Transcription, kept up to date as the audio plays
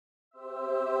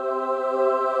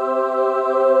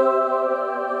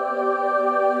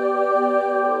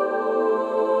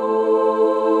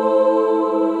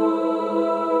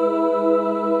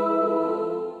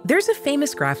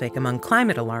famous graphic among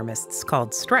climate alarmists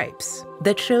called stripes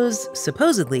that shows,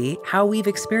 supposedly, how we've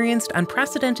experienced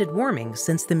unprecedented warming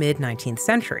since the mid-19th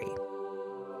century.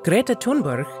 Greta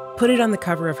Thunberg put it on the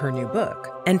cover of her new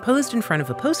book and posed in front of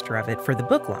a poster of it for the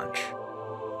book launch.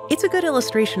 It's a good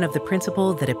illustration of the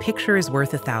principle that a picture is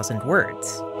worth 1,000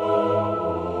 words.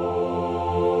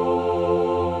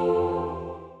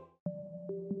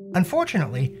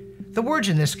 Unfortunately, the words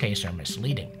in this case are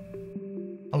misleading.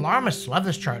 Alarmists love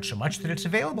this chart so much that it's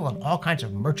available in all kinds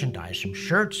of merchandise, from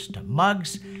shirts to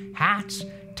mugs, hats,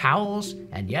 towels,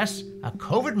 and yes, a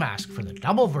COVID mask for the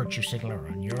double virtue signaler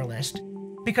on your list,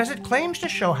 because it claims to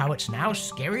show how it's now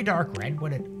scary dark red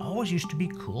when it always used to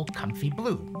be cool, comfy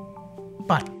blue.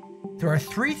 But there are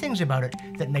three things about it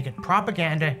that make it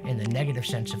propaganda in the negative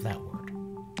sense of that word.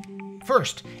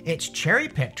 First, it's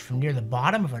cherry-picked from near the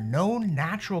bottom of a known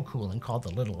natural cooling called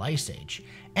the Little Ice Age,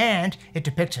 and it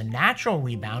depicts a natural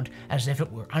rebound as if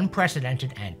it were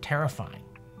unprecedented and terrifying.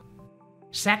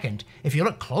 Second, if you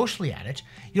look closely at it,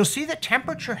 you'll see that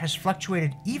temperature has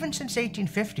fluctuated even since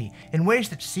 1850 in ways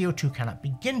that CO2 cannot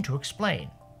begin to explain.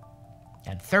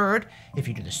 And third, if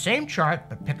you do the same chart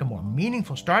but pick a more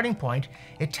meaningful starting point,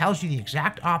 it tells you the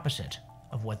exact opposite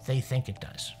of what they think it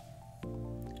does.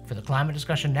 For the Climate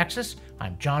Discussion Nexus,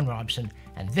 I'm John Robson,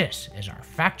 and this is our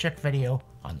fact-check video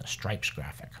on the stripes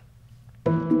graphic.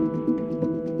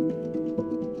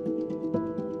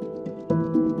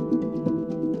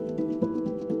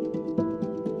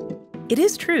 It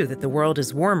is true that the world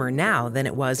is warmer now than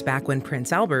it was back when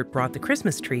Prince Albert brought the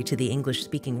Christmas tree to the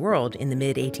English-speaking world in the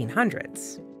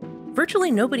mid-1800s. Virtually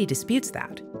nobody disputes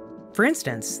that. For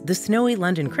instance, the snowy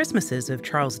London Christmases of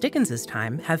Charles Dickens's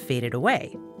time have faded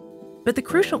away. But the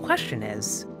crucial question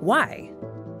is, why?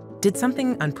 Did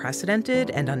something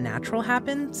unprecedented and unnatural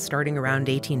happen starting around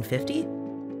 1850?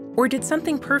 Or did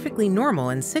something perfectly normal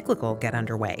and cyclical get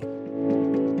underway?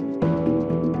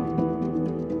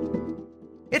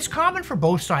 It's common for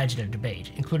both sides in a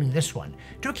debate, including this one,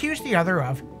 to accuse the other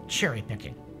of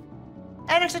cherry-picking.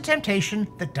 And it's a temptation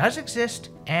that does exist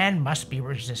and must be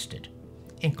resisted,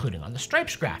 including on the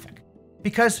stripes graphic.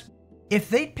 Because if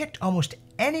they'd picked almost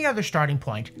any other starting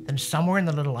point than somewhere in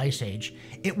the Little Ice Age,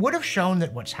 it would have shown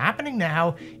that what's happening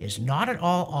now is not at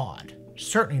all odd,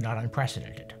 certainly not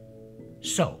unprecedented.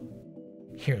 So,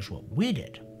 here's what we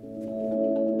did.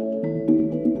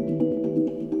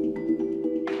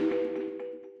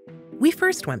 We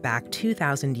first went back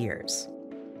 2,000 years.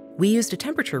 We used a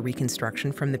temperature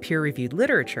reconstruction from the peer-reviewed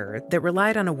literature that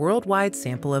relied on a worldwide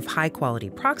sample of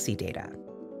high-quality proxy data,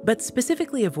 but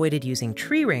specifically avoided using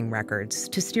tree ring records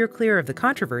to steer clear of the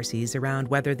controversies around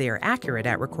whether they are accurate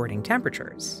at recording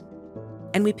temperatures.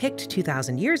 And we picked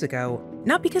 2,000 years ago,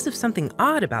 not because of something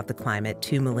odd about the climate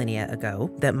 2 millennia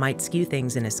ago that might skew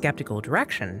things in a skeptical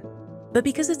direction, but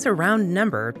because it's a round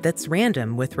number that's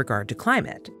random with regard to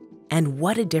climate. And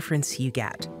what a difference you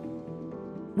get.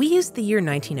 We used the year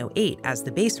 1908 as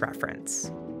the base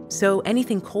reference. So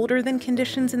anything colder than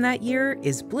conditions in that year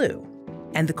is blue,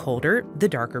 and the colder, the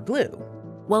darker blue,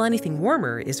 while anything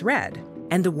warmer is red,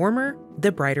 and the warmer,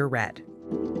 the brighter red.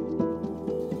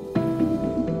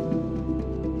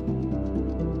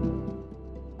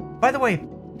 By the way,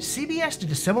 CBS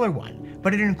did a similar one,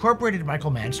 but it incorporated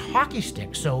Michael Mann's hockey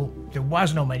stick, so there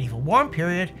was no medieval warm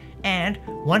period, and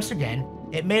once again,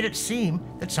 it made it seem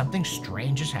that something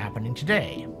strange is happening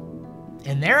today.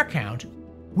 In their account,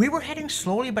 we were heading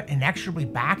slowly but inexorably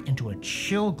back into a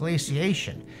chill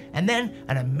glaciation, and then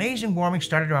an amazing warming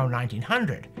started around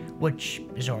 1900, which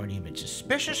is already a bit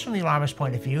suspicious from the alarmist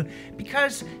point of view,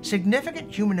 because significant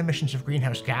human emissions of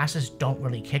greenhouse gases don't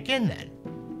really kick in then.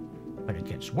 But it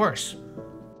gets worse.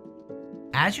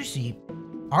 As you see,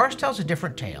 ours tells a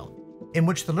different tale, in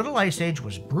which the Little Ice Age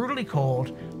was brutally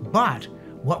cold, but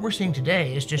what we're seeing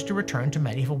today is just a return to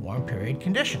medieval warm period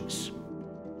conditions.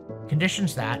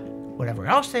 Conditions that, whatever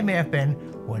else they may have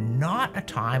been, were not a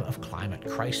time of climate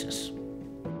crisis.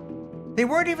 They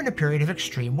weren't even a period of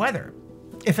extreme weather.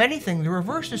 If anything, the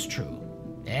reverse is true.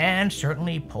 And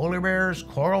certainly polar bears,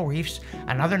 coral reefs,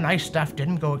 and other nice stuff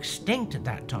didn't go extinct at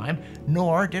that time,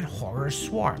 nor did horrors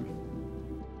swarm.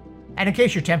 And in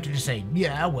case you're tempted to say,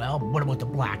 yeah, well, what about the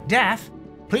Black Death?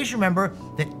 Please remember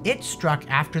that it struck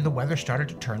after the weather started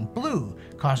to turn blue,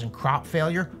 causing crop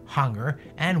failure, hunger,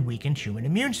 and weakened human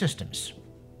immune systems.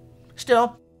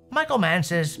 Still, Michael Mann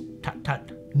says, tut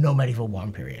tut, no medieval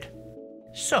warm period.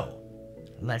 So,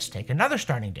 let's take another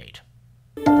starting date.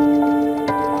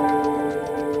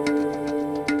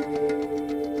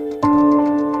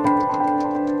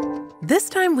 This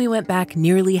time we went back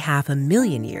nearly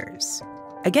 500,000 years.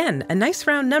 Again, a nice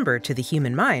round number to the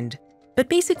human mind, but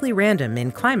basically random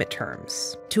in climate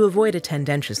terms, to avoid a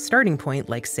tendentious starting point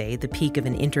like, say, the peak of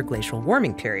an interglacial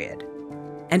warming period.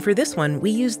 And for this one, we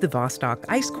used the Vostok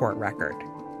ice core record.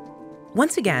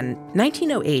 Once again,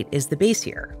 1908 is the base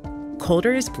year.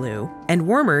 Colder is blue, and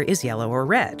warmer is yellow or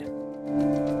red.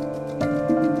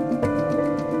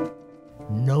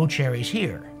 No cherries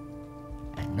here,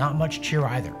 and not much cheer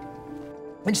either.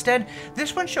 Instead,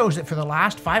 this one shows that for the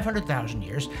last 500,000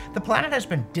 years, the planet has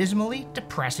been dismally,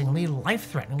 depressingly,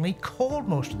 life-threateningly cold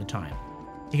most of the time.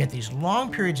 You get these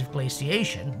long periods of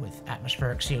glaciation, with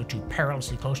atmospheric CO2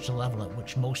 perilously close to the level at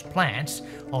which most plants,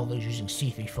 all those using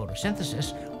C3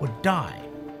 photosynthesis, would die.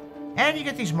 And you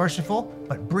get these merciful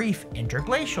but brief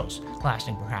interglacials,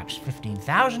 lasting perhaps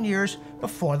 15,000 years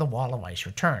before the wall of ice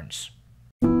returns.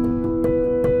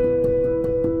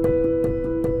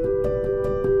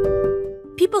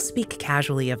 People speak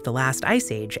casually of the last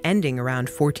ice age ending around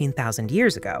 14,000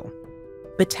 years ago.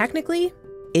 But technically,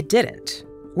 it didn't.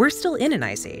 We're still in an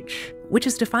ice age, which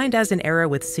is defined as an era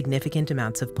with significant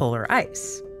amounts of polar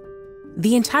ice.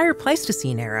 The entire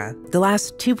Pleistocene era, the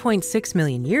last 2.6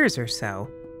 million years or so,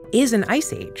 is an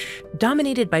ice age,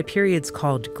 dominated by periods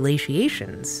called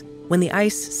glaciations, when the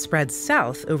ice spreads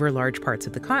south over large parts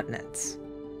of the continents.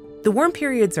 The warm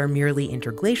periods are merely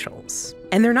interglacials,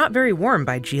 and they're not very warm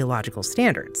by geological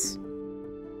standards.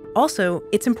 Also,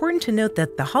 it's important to note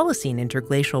that the Holocene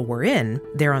interglacial we're in,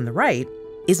 there on the right,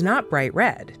 is not bright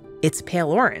red, it's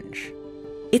pale orange.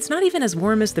 It's not even as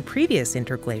warm as the previous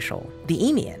interglacial, the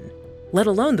Eemian, let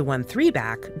alone the one 3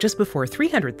 back just before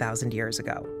 300,000 years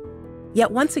ago.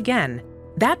 Yet once again,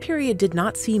 that period did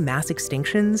not see mass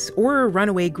extinctions or a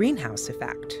runaway greenhouse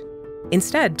effect.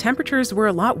 Instead, temperatures were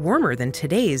a lot warmer than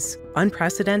today's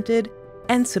unprecedented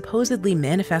and supposedly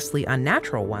manifestly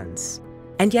unnatural ones,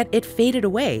 and yet it faded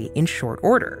away in short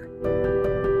order.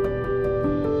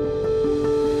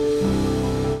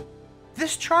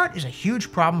 This chart is a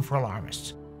huge problem for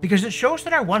alarmists, because it shows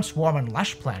that our once warm and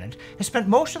lush planet has spent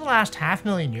most of the last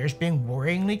 500,000 years being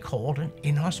worryingly cold and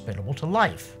inhospitable to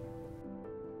life.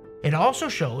 It also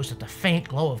shows that the faint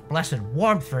glow of blessed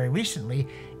warmth very recently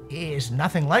is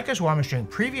nothing like as warm as during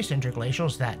previous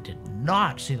interglacials that did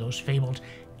not see those fabled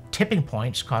tipping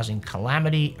points causing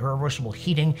calamity, irreversible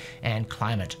heating, and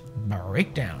climate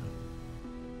breakdown.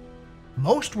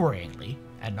 Most worryingly,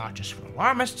 and not just for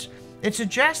alarmists, it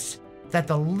suggests that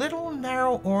the little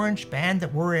narrow orange band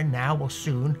that we're in now will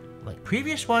soon, like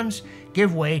previous ones,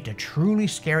 give way to truly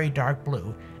scary dark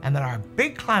blue, and that our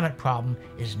big climate problem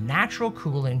is natural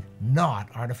cooling, not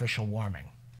artificial warming.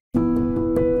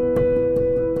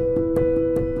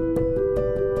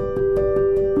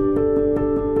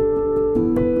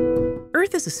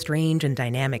 Earth is a strange and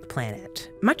dynamic planet,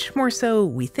 much more so,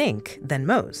 we think, than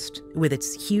most, with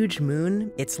its huge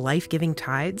moon, its life-giving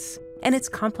tides, and its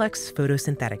complex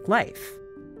photosynthetic life.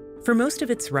 For most of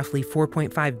its roughly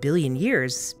 4.5 billion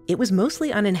years, it was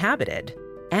mostly uninhabited,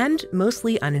 and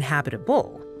mostly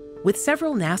uninhabitable, with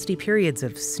several nasty periods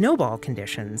of snowball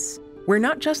conditions, where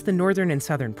not just the northern and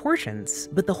southern portions,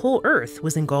 but the whole Earth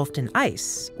was engulfed in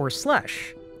ice, or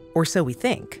slush, or so we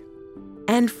think.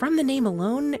 And from the name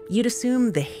alone, you'd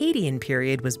assume the Hadean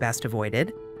period was best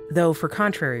avoided, though for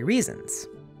contrary reasons.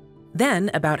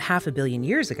 Then, about 500 million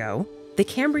years ago, the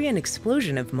Cambrian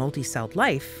explosion of multi-celled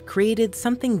life created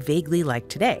something vaguely like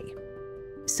today.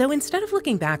 So instead of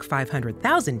looking back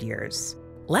 500,000 years,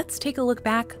 let's take a look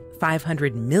back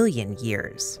 500 million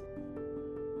years.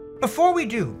 Before we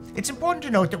do, it's important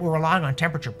to note that we're relying on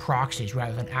temperature proxies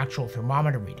rather than actual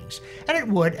thermometer readings, and it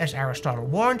would, as Aristotle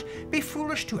warned, be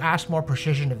foolish to ask more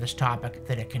precision of this topic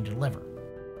than it can deliver.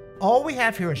 All we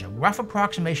have here is a rough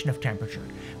approximation of temperature,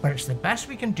 but it's the best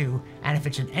we can do, and if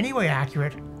it's in any way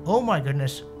accurate, oh my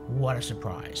goodness, what a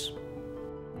surprise.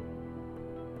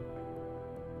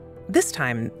 This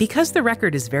time, because the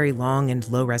record is very long and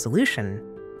low resolution,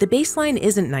 the baseline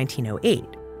isn't 1908.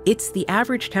 It's the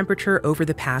average temperature over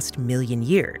the past million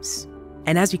years.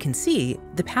 And as you can see,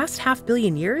 the past 500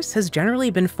 million years has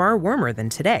generally been far warmer than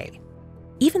today.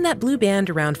 Even that blue band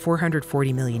around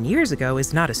 440 million years ago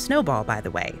is not a snowball, by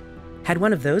the way. Had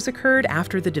one of those occurred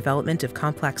after the development of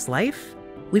complex life,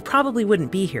 we probably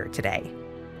wouldn't be here today.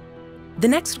 The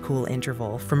next cool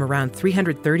interval, from around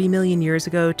 330 million years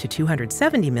ago to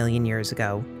 270 million years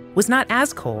ago, was not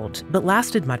as cold, but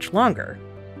lasted much longer.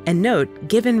 And note,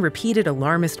 given repeated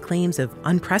alarmist claims of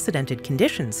unprecedented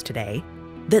conditions today,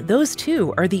 that those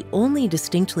two are the only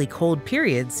distinctly cold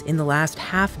periods in the last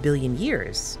 500 million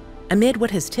years, amid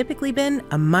what has typically been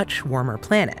a much warmer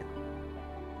planet.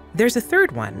 There's a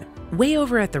third one, way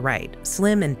over at the right,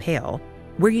 slim and pale,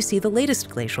 where you see the latest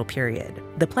glacial period,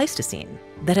 the Pleistocene,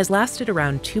 that has lasted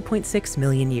around 2.6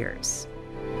 million years.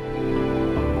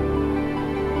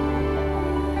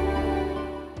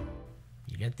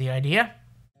 You get the idea?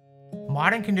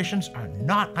 Modern conditions are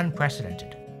not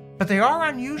unprecedented, but they are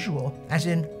unusual, as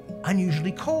in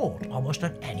unusually cold, almost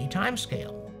on any time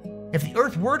scale. If the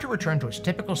Earth were to return to its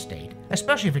typical state,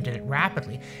 especially if it did it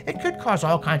rapidly, it could cause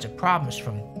all kinds of problems,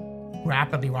 from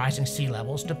rapidly rising sea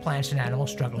levels to plants and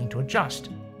animals struggling to adjust.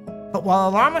 But while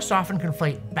alarmists often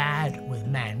conflate bad with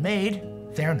man-made,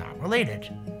 they're not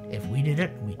related. If we did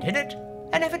it, we did it,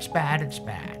 and if it's bad, it's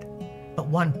bad. But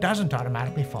one doesn't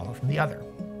automatically follow from the other.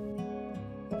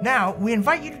 Now, we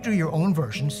invite you to do your own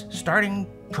versions, starting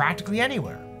practically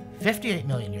anywhere. 58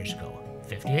 million years ago,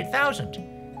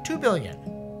 58,000, 2 billion,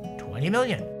 20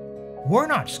 million. We're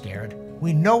not scared.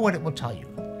 We know what it will tell you.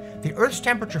 The Earth's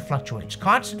temperature fluctuates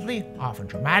constantly, often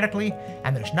dramatically,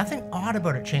 and there's nothing odd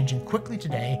about it changing quickly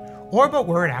today, or about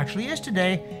where it actually is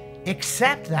today,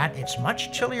 except that it's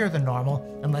much chillier than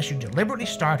normal unless you deliberately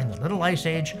start in the Little Ice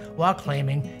Age while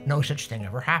claiming no such thing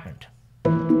ever happened.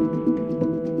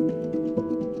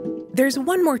 There's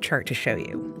one more chart to show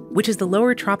you, which is the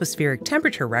lower tropospheric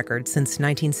temperature record since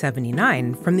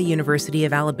 1979 from the University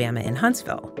of Alabama in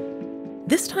Huntsville.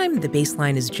 This time, the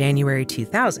baseline is January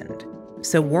 2000,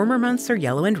 so warmer months are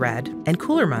yellow and red, and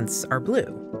cooler months are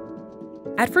blue.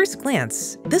 At first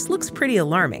glance, this looks pretty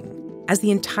alarming, as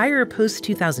the entire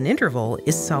post-2000 interval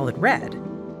is solid red.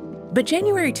 But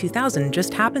January 2000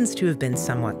 just happens to have been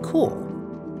somewhat cool.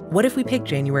 What if we pick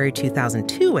January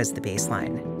 2002 as the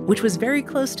baseline, which was very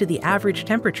close to the average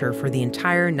temperature for the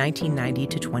entire 1990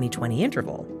 to 2020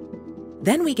 interval?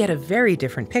 Then we get a very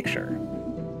different picture.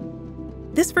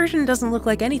 This version doesn't look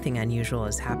like anything unusual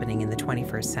is happening in the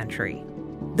 21st century,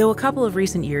 though a couple of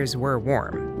recent years were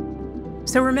warm.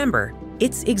 So remember,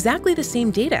 it's exactly the same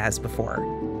data as before.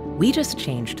 We just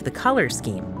changed the color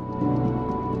scheme.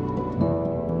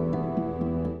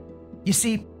 You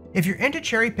see, if you're into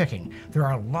cherry picking, there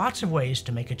are lots of ways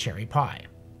to make a cherry pie.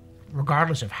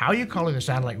 Regardless of how you color the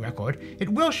satellite record, it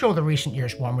will show the recent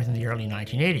years warmer than the early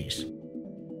 1980s.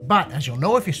 But as you'll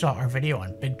know if you saw our video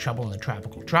on Big Trouble in the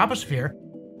Tropical Troposphere,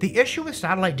 the issue with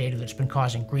satellite data that's been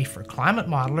causing grief for climate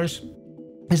modelers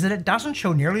is that it doesn't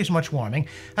show nearly as much warming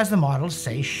as the models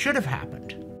say should have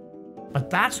happened. But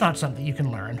that's not something you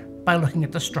can learn by looking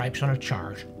at the stripes on a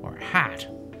chart or a hat.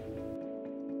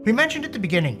 We mentioned at the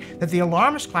beginning that the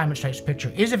alarmist climate stripes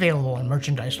picture is available on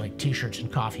merchandise like t-shirts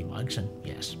and coffee mugs and,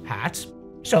 yes, hats.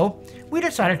 So we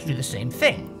decided to do the same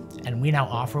thing, and we now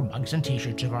offer mugs and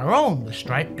t-shirts of our own with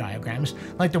stripe diagrams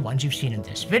like the ones you've seen in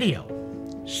this video.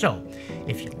 So,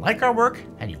 if you like our work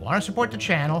and you want to support the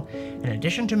channel, in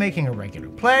addition to making a regular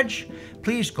pledge,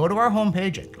 please go to our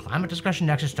homepage at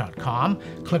climatediscussionnexus.com,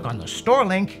 click on the store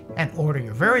link, and order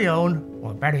your very own,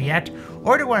 or better yet,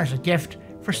 order one as a gift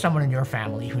for someone in your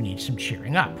family who needs some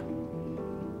cheering up.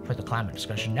 For the Climate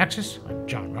Discussion Nexus, I'm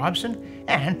John Robson,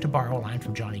 and to borrow a line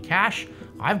from Johnny Cash,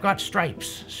 I've got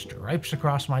stripes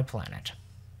across my planet.